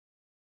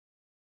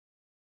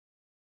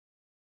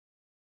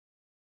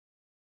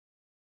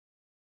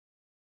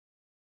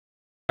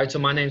All right, so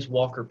my name's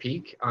Walker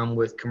Peak. I'm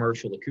with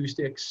Commercial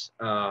Acoustics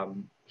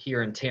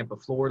here in Tampa,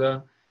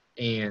 Florida.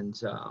 And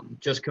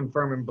just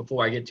confirming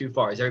before I get too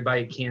far, is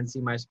everybody can see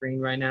my screen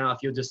right now?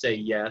 If you'll just say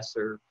yes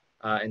or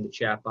in the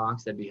chat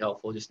box, that'd be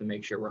helpful just to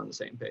make sure we're on the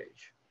same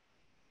page.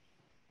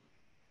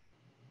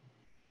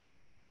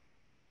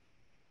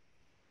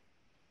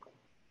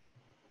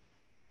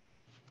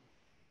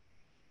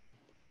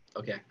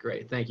 Okay,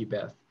 great. Thank you,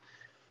 Beth.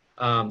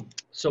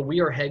 So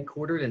we are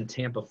headquartered in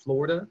Tampa,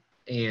 Florida,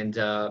 and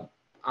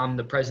I'm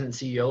the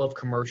president and CEO of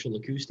Commercial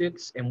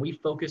Acoustics, and we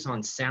focus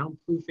on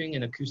soundproofing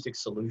and acoustic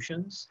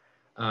solutions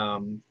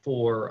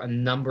for a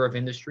number of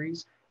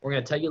industries. We're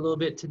going to tell you a little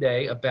bit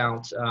today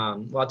about,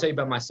 well, I'll tell you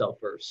about myself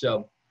first.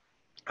 So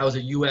I was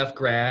a UF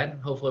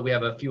grad. Hopefully we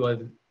have a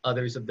few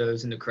others of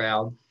those in the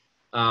crowd.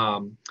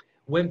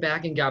 Went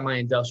back and got my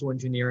industrial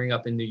engineering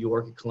up in New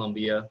York at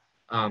Columbia.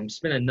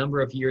 Spent a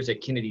number of years at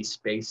Kennedy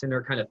Space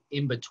Center, kind of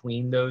in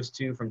between those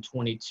two from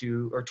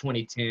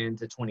 2010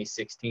 to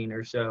 2016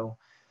 or so.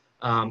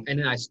 And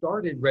then I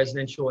started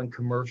residential and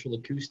commercial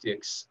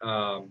acoustics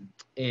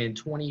in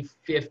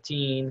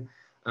 2015.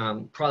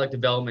 Product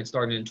development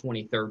started in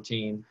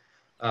 2013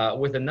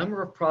 with a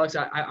number of products.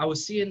 I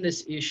was seeing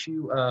this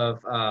issue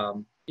of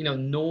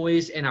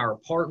noise in our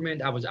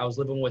apartment. I was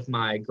living with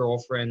my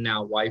girlfriend,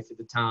 now wife at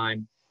the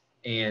time.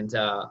 And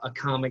a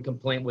common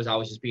complaint was I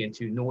was just being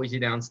too noisy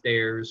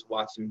downstairs,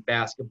 watching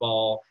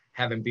basketball,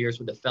 having beers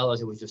with the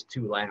fellas. It was just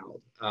too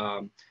loud.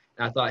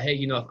 And I thought, hey,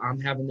 if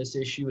I'm having this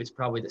issue, it's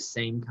probably the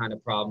same kind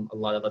of problem a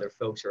lot of other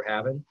folks are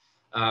having.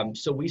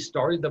 So we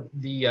started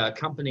the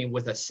company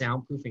with a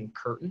soundproofing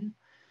curtain.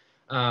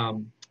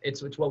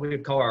 It's what we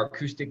would call our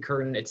acoustic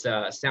curtain. It's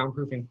a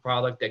soundproofing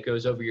product that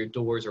goes over your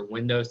doors or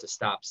windows to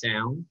stop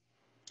sound.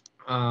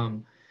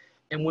 And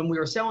when we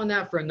were selling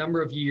that for a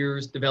number of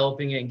years,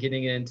 developing it and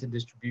getting it into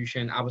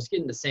distribution, I was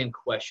getting the same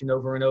question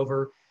over and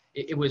over.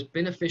 It was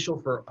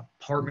beneficial for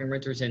apartment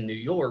renters in New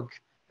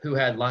York who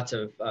had lots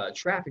of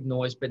traffic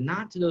noise, but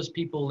not to those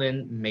people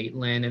in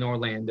Maitland and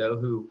Orlando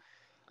who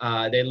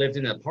they lived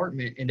in an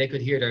apartment and they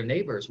could hear their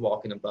neighbors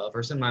walking above,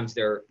 or sometimes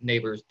their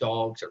neighbors'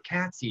 dogs or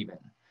cats even.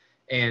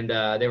 And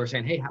they were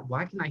saying, hey,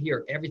 why can I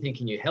hear everything?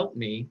 Can you help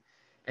me?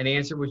 And the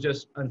answer was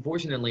just,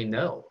 unfortunately,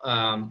 no.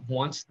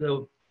 Once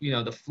the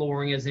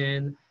flooring is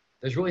in,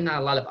 there's really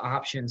not a lot of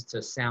options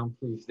to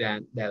soundproof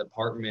that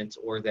apartment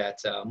or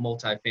that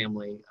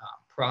multifamily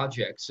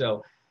project.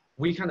 So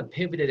we kind of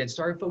pivoted and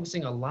started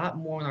focusing a lot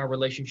more on our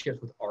relationships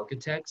with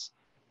architects,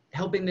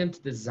 helping them to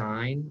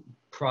design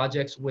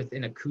projects with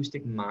an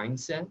acoustic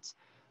mindset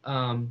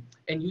and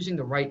using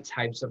the right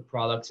types of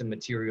products and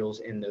materials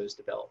in those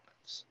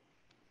developments.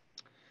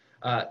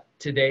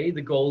 Today,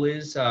 the goal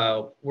is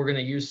we're going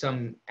to use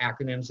some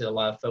acronyms that a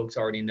lot of folks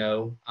already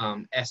know,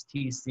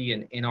 STC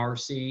and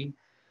NRC.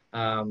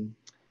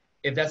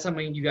 If that's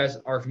something you guys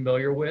are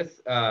familiar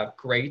with,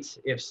 great.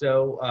 If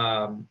so,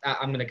 I'm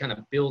going to kind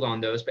of build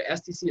on those. But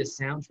STC is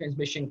sound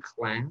transmission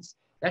class.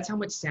 That's how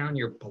much sound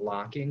you're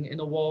blocking in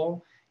a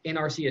wall.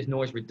 NRC is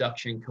noise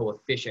reduction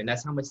coefficient.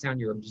 That's how much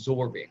sound you're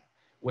absorbing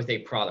with a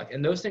product.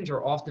 And those things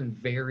are often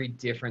very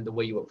different the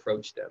way you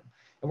approach them.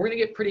 And we're going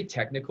to get pretty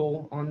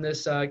technical on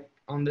this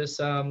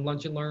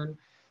Lunch and Learn.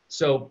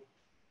 So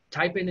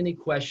type in any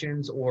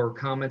questions or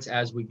comments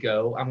as we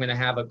go. I'm going to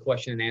have a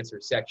question and answer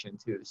section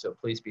too. So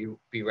please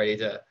be ready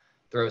to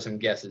throw some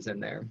guesses in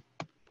there.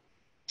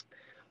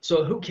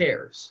 So who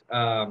cares?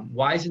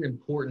 Why is it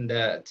important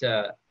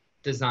to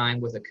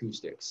design with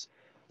acoustics?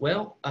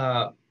 Well,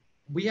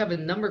 we have a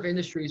number of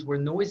industries where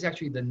noise is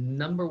actually the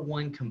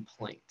 #1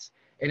 complaint.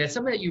 And it's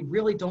something that you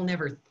really don't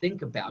ever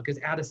think about because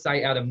out of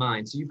sight, out of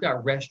mind. So you've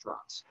got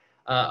restaurants.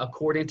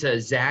 According to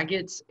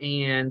Zagat's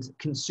and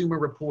Consumer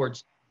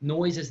Reports,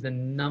 noise is the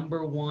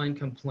 #1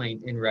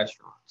 complaint in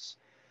restaurants.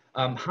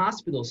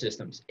 Hospital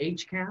systems,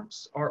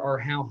 HCAHPS are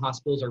how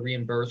hospitals are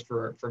reimbursed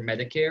for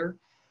Medicare.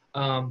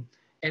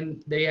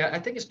 And I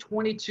think it's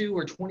 22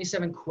 or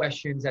 27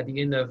 questions at the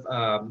end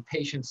of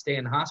patients stay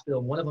in the hospital.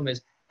 And one of them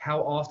is,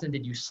 how often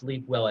did you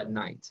sleep well at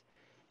night?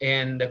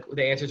 And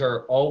the answers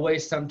are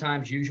always,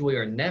 sometimes, usually,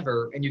 or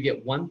never. And you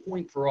get 1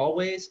 point for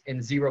always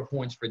and 0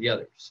 points for the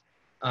others.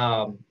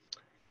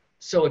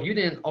 So if you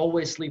didn't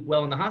always sleep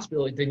well in the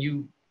hospital, then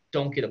you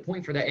don't get a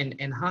point for that.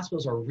 And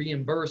hospitals are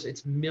reimbursed.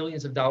 It's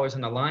millions of dollars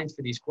on the lines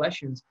for these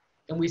questions.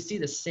 And we see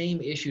the same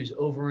issues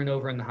over and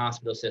over in the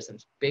hospital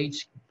systems.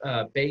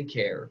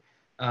 Baycare,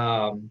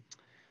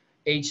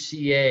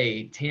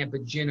 HCA, Tampa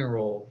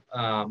General,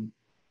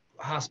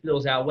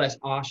 hospitals out west,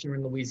 Oshner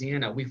in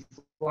Louisiana. We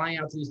fly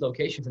out to these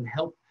locations and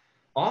help.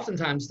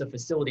 Oftentimes the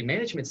facility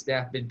management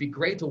staff, it'd be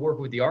great to work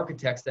with the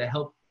architects that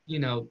help,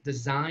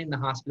 design the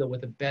hospital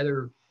with a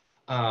better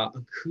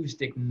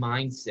acoustic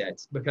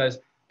mindset, because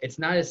it's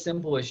not as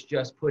simple as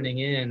just putting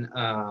in,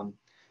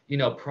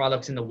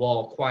 products in the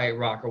wall, quiet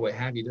rock or what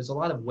have you. There's a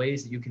lot of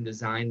ways that you can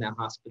design that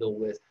hospital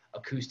with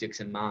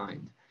acoustics in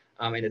mind.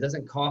 And it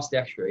doesn't cost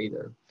extra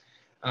either.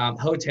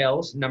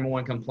 Hotels,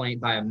 #1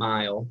 complaint by a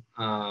mile.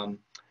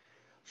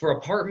 For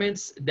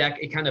apartments,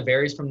 that it kind of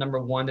varies from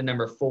 #1 to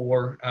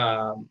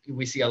 #4.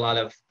 We see a lot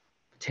of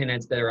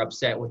tenants that are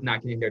upset with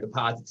not getting their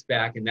deposits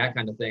back and that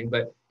kind of thing,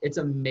 but it's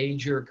a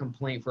major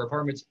complaint for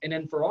apartments and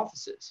then for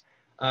offices.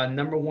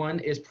 Number one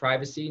is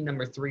privacy.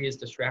 Number three is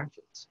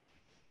distractions.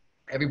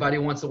 Everybody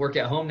wants to work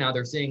at home now.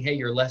 They're saying, hey,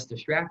 you're less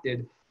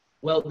distracted.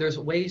 Well, there's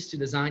ways to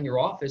design your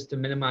office to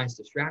minimize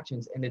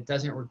distractions, and it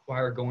doesn't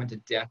require going to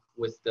depth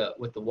with the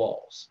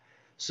walls.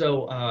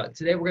 So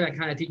today we're going to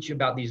kind of teach you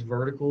about these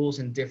verticals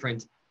and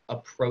different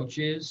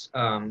approaches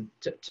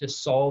to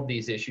solve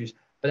these issues.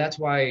 But that's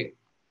why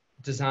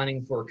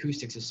designing for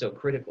acoustics is so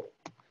critical.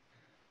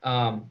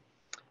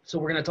 So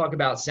we're going to talk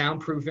about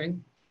soundproofing,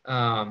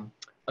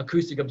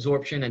 acoustic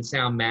absorption, and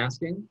sound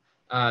masking.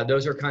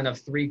 Those are kind of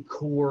three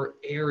core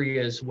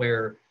areas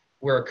where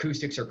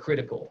acoustics are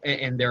critical,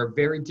 and they're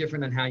very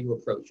different in how you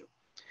approach them.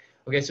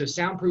 Okay, so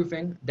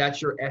soundproofing,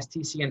 that's your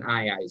STC and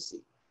IIC.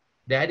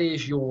 That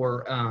is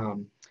your,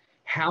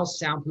 how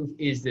soundproof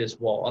is this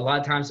wall? A lot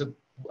of times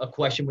a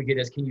question we get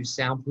is, can you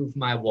soundproof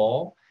my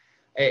wall?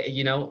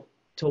 You know,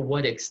 to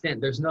what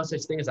extent? There's no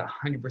such thing as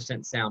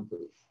 100%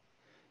 soundproof.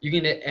 You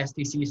can get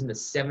STCs in the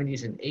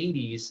 70s and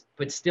 80s,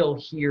 but still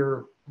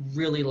hear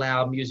really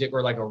loud music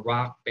or like a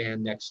rock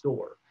band next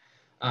door.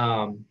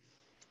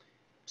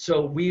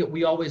 So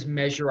we always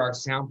measure our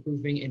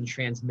soundproofing in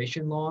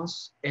transmission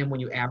loss. And when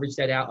you average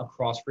that out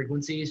across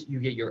frequencies, you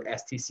get your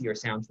STC or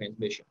sound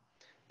transmission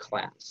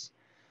class.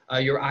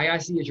 Your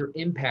IIC is your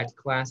impact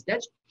class.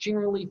 That's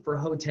generally for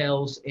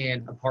hotels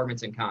and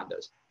apartments and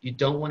condos. You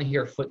don't want to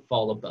hear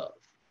footfall above.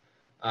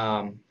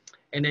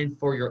 And then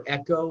for your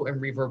echo and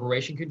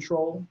reverberation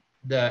control,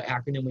 the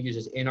acronym we use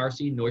is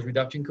NRC, noise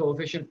reduction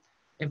coefficient.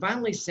 And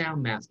finally,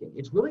 sound masking.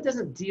 It really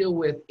doesn't deal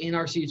with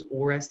NRCs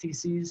or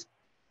STCs.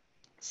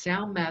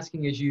 Sound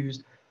masking is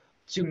used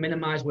to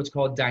minimize what's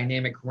called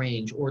dynamic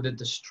range, or the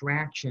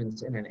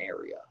distractions in an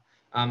area.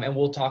 And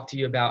we'll talk to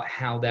you about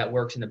how that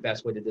works and the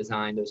best way to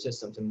design those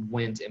systems and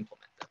when to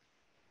implement them.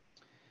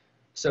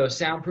 So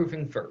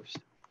soundproofing first.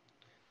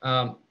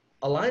 A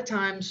lot of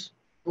times,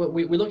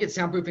 we look at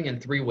soundproofing in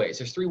three ways.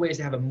 There's three ways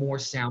to have a more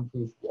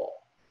soundproof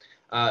wall.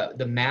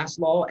 The mass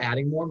law,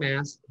 adding more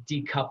mass;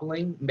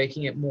 decoupling,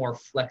 making it more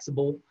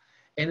flexible;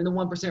 and then the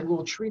 1%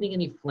 rule, treating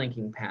any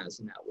flanking paths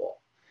in that wall.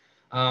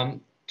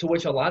 To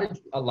which a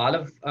lot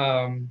of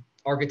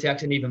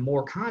architects and even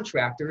more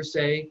contractors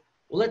say,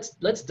 well,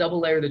 let's double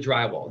layer the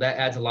drywall. That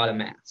adds a lot of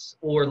mass.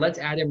 Or let's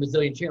add in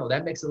resilient channel.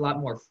 That makes it a lot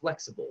more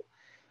flexible.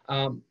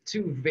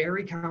 Two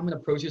very common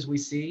approaches we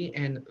see,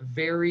 and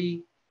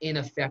very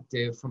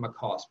ineffective from a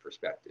cost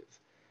perspective.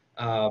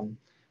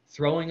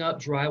 Throwing up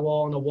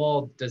drywall on the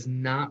wall does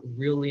not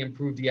really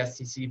improve the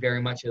STC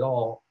very much at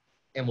all,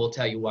 and we'll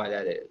tell you why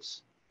that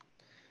is.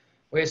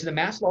 Okay, so the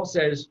mass law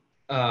says,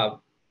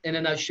 in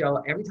a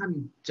nutshell, every time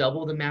you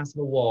double the mass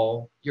of a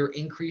wall, you're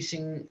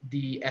increasing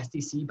the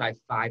STC by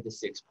 5 to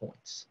 6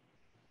 points.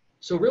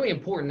 So really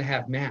important to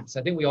have mass.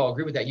 I think we all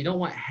agree with that. You don't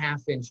want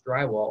half-inch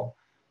drywall.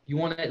 You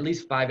want at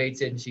least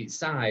 5/8 inch each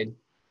side.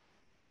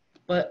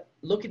 But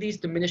look at these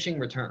diminishing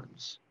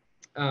returns.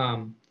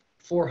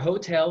 For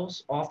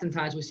hotels,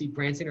 oftentimes we see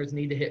brand standards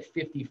need to hit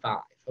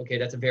 55. Okay,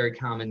 that's a very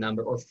common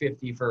number, or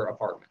 50 for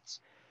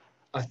apartments.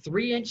 A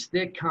 3-inch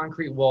thick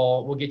concrete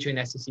wall will get you an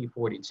STC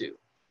 42.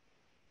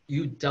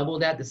 You double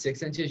that to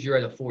 6 inches, you're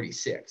at a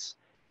 46.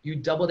 You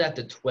double that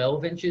to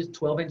 12 inches,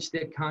 12-inch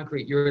thick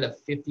concrete, you're at a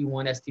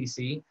 51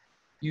 STC.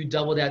 You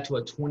double that to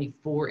a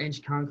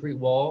 24-inch concrete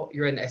wall,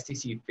 you're at an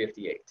STC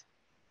 58.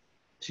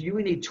 So you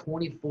would need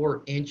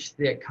 24-inch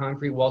thick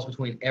concrete walls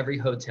between every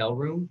hotel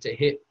room to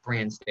hit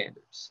brand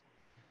standards.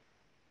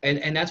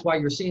 And that's why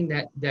you're seeing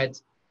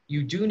that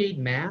you do need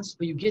mass,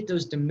 but you get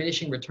those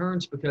diminishing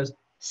returns because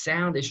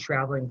sound is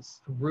traveling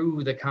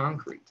through the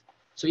concrete.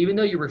 So even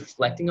though you're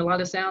reflecting a lot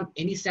of sound,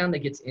 any sound that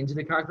gets into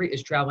the concrete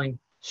is traveling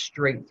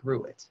straight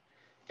through it.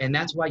 And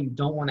that's why you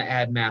don't want to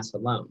add mass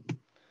alone.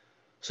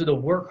 So to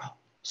work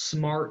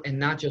smart and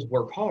not just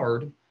work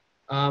hard,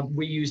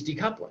 we use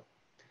decoupling.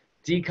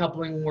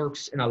 Decoupling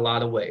works in a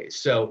lot of ways.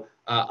 So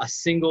a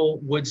single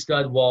wood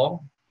stud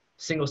wall,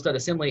 single stud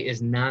assembly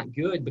is not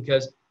good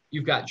because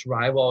you've got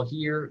drywall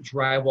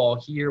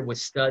here with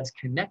studs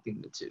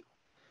connecting the two.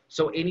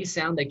 So any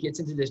sound that gets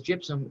into this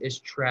gypsum is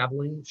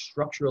traveling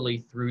structurally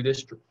through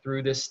this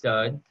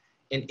stud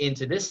and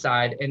into this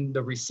side, and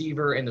the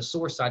receiver and the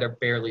source side are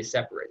barely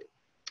separated.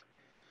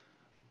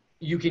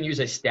 You can use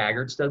a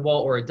staggered stud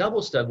wall or a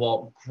double stud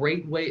wall.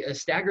 Great way. A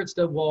staggered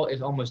stud wall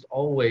is almost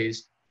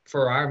always,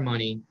 for our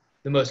money,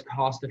 the most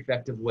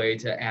cost-effective way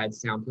to add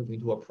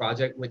soundproofing to a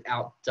project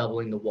without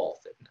doubling the wall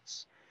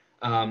thickness.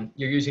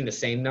 You're using the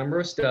same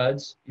number of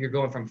studs. You're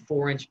going from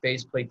 4-inch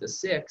base plate to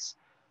 6,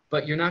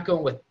 but you're not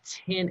going with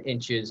 10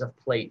 inches of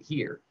plate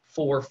here,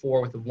 4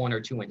 with a 1 or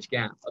 2 inch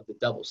gap of the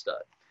double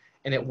stud.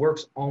 And it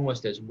works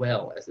almost as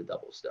well as the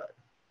double stud.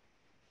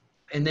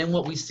 And then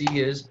what we see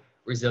is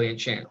resilient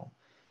channel.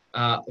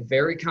 A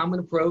very common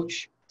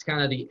approach, it's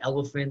kind of the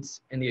elephant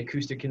in the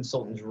acoustic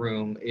consultant's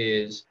room,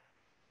 is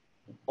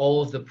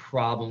all of the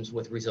problems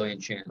with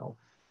resilient channel.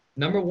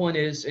 Number one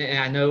is, and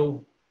I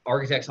know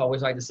architects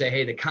always like to say,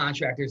 hey, the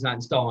contractor's not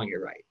installing it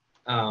right.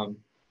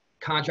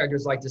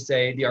 contractors like to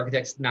say the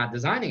architect's not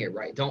designing it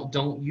right.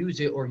 Don't use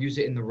it, or use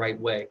it in the right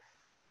way.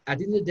 At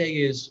the end of the day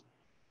is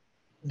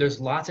there's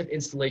lots of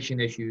installation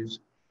issues,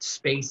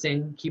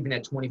 spacing, keeping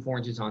that 24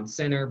 inches on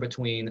center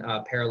between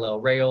parallel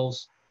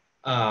rails,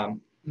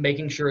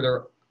 making sure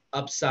they're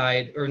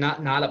upside or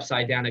not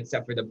upside down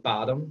except for the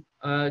bottom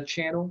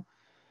channel,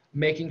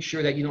 making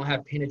sure that you don't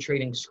have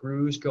penetrating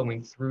screws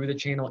going through the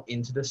channel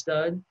into the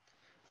stud,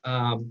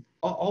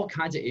 all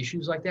kinds of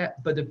issues like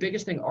that. But the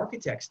biggest thing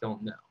architects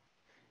don't know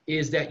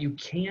is that you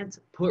can't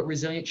put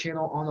resilient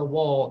channel on a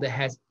wall that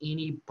has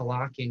any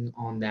blocking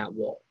on that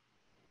wall,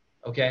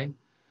 okay?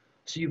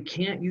 So you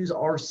can't use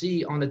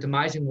RC on a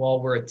demising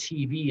wall where a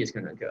TV is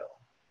gonna go,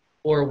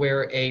 or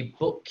where a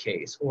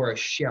bookcase or a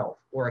shelf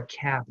or a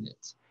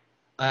cabinet,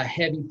 a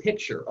heavy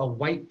picture, a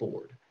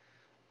whiteboard.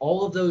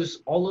 All of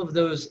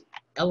those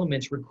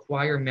elements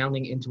require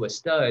mounting into a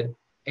stud,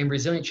 and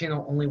resilient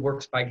channel only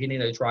works by getting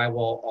the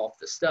drywall off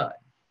the stud.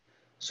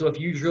 So if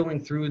you're drilling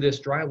through this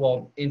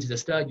drywall into the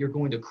stud, you're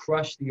going to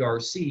crush the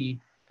RC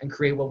and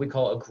create what we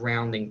call a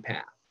grounding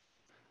path.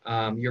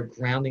 You're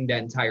grounding that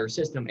entire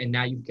system, and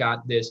now you've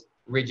got this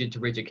rigid to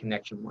rigid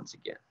connection once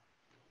again.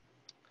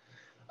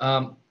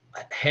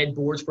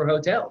 Headboards for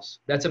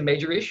hotels. That's a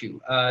major issue.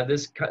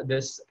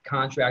 This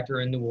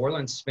contractor in New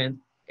Orleans spent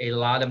a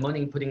lot of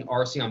money putting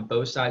RC on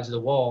both sides of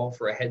the wall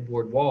for a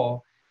headboard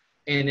wall,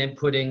 and then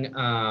putting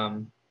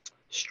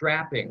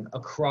strapping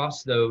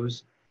across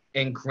those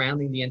and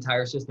grounding the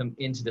entire system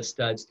into the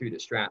studs through the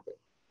strapping.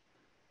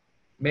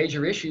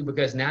 Major issue,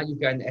 because now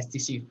you've got an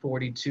STC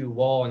 42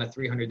 wall in a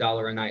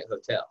 $300 a night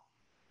hotel.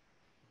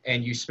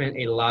 And you spent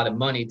a lot of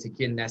money to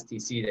get an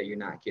STC that you're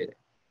not getting.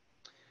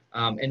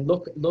 And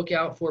look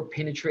out for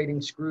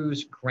penetrating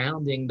screws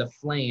grounding the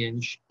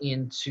flange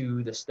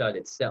into the stud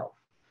itself.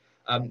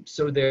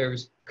 So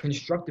there's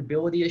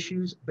constructability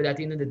issues, but at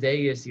the end of the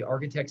day is the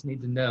architects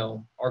need to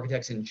know,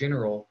 architects in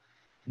general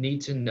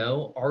need to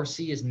know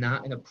RC is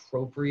not an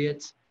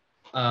appropriate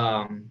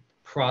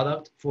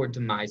product for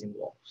demising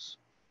walls.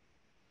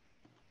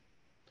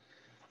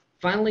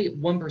 Finally,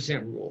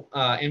 1% rule.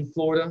 In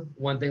Florida,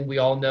 one thing we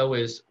all know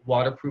is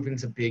waterproofing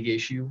is a big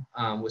issue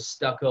with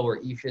stucco or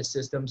EFIS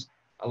systems.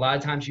 A lot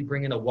of times you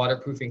bring in a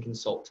waterproofing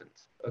consultant.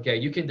 Okay,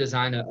 you can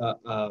design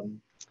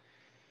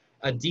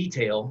a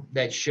detail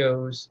that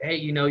shows, hey,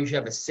 you know, you should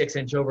have a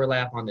 6-inch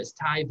overlap on this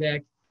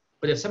Tyvek.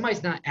 But if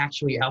somebody's not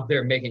actually out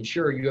there making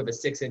sure you have a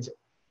 6-inch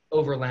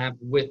overlap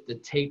with the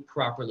tape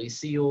properly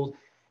sealed,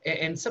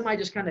 and somebody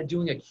just kind of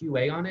doing a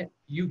QA on it,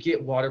 you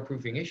get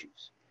waterproofing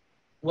issues.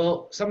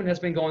 Well, something that's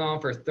been going on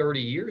for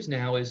 30 years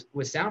now is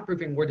with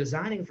soundproofing, we're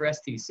designing for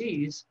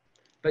STCs,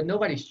 but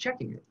nobody's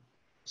checking it.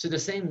 So the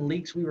same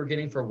leaks we were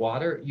getting for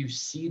water, you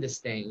see the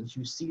stains,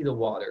 you see the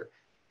water.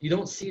 You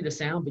don't see the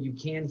sound, but you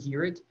can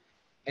hear it.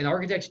 And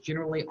architects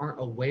generally aren't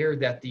aware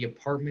that the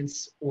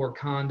apartments or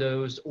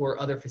condos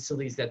or other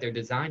facilities that they're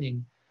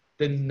designing,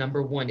 the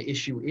 #1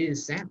 issue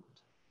is sound.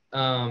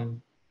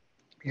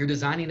 You're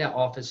designing that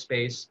office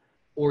space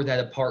or that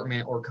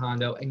apartment or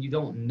condo, and you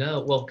don't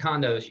know, well,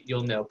 condos,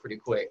 you'll know pretty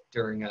quick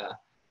during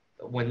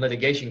when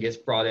litigation gets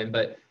brought in,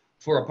 but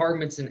for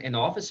apartments and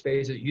office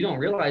spaces, you don't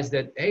realize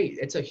that, hey,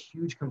 it's a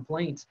huge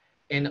complaint,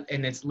 and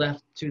it's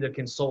left to the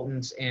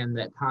consultants and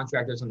the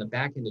contractors on the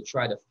back end to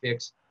try to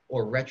fix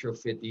or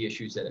retrofit the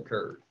issues that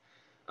occurred.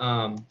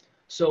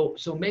 So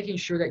making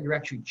sure that you're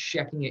actually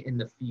checking it in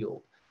the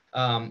field.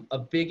 A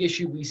big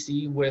issue we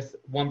see with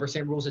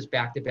 1% rules is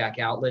back-to-back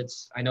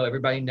outlets. I know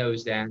everybody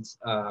knows that.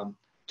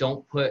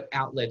 Don't put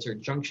outlets or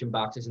junction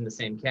boxes in the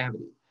same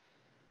cavity.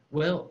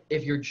 Well,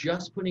 if you're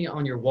just putting it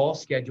on your wall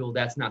schedule,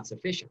 that's not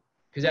sufficient,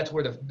 because that's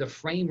where the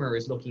framer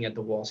is looking at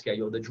the wall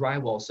schedule, the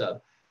drywall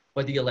sub.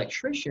 But the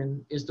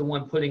electrician is the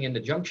one putting in the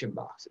junction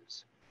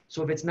boxes.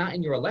 So if it's not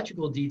in your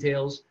electrical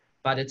details,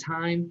 by the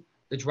time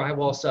the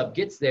drywall sub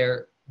gets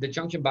there, the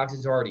junction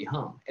boxes are already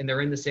hung and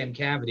they're in the same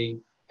cavity,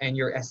 and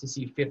your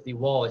STC 50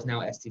 wall is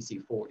now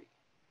STC 40.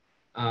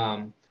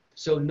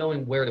 So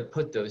knowing where to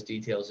put those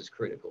details is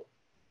critical.